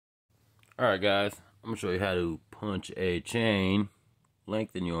Alright guys, I'm going to show you how to punch a chain,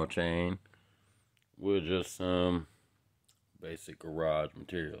 lengthen your chain, with just some basic garage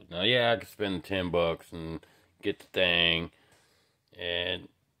materials. Now yeah, I could spend $10 and get the thing and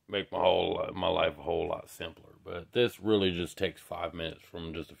make my life a whole lot simpler. But this really just takes 5 minutes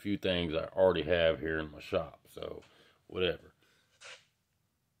from just a few things I already have here in my shop. So, whatever.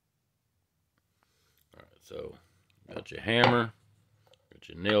 Alright, so got your hammer, got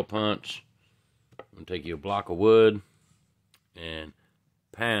your nail punch. I'm going to take you a block of wood and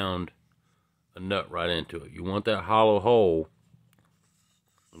pound a nut right into it. You want that hollow hole.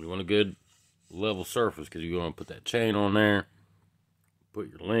 You want a good level surface because you're going to put that chain on there. Put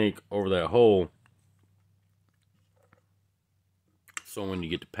your link over that hole. So when you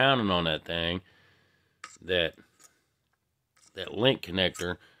get to pounding on that thing, that link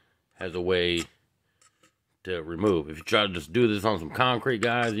connector has a way to remove. If you try to just do this on some concrete,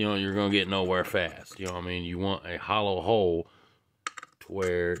 guys, you know, you're going to get nowhere fast. You know what I mean? You want a hollow hole to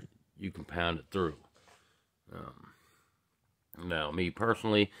where you can pound it through. Now, me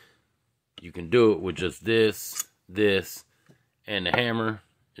personally, you can do it with just this, and the hammer.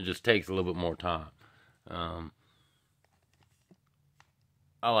 It just takes a little bit more time. I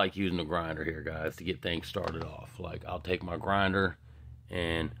like using the grinder here, guys, to get things started off. Like, I'll take my grinder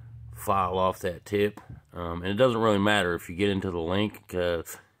and file off that tip. And it doesn't really matter if you get into the link,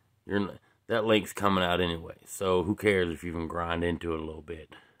 because that link's coming out anyway. So who cares if you can grind into it a little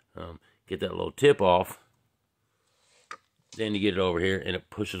bit. Get that little tip off. Then you get it over here, and it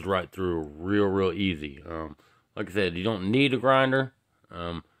pushes right through real easy. Like I said, you don't need a grinder.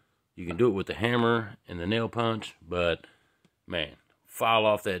 You can do it with the hammer and the nail punch, but man, file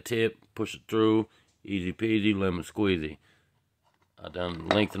off that tip, push it through, easy peasy, lemon squeezy. I done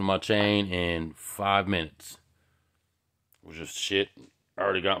lengthened my chain in 5 minutes. Which is shit. I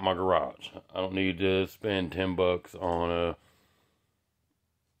already got my garage. I don't need to spend $10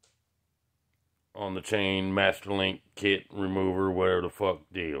 on the chain master link kit remover, whatever the fuck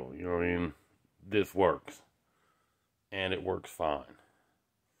deal. You know what I mean? This works. And it works fine.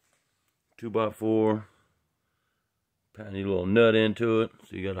 2x4. Pound your little nut into it.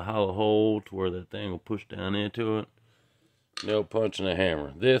 So you got a hollow hole to where that thing will push down into it. Nail punch and a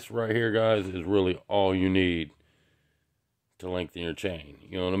hammer. This right here, guys, is really all you need to lengthen your chain.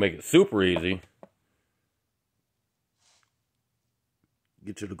 You know, to make it super easy,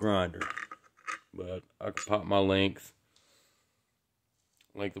 get you the grinder. But I can pop my links,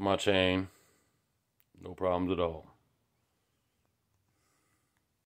 lengthen my chain, no problems at all.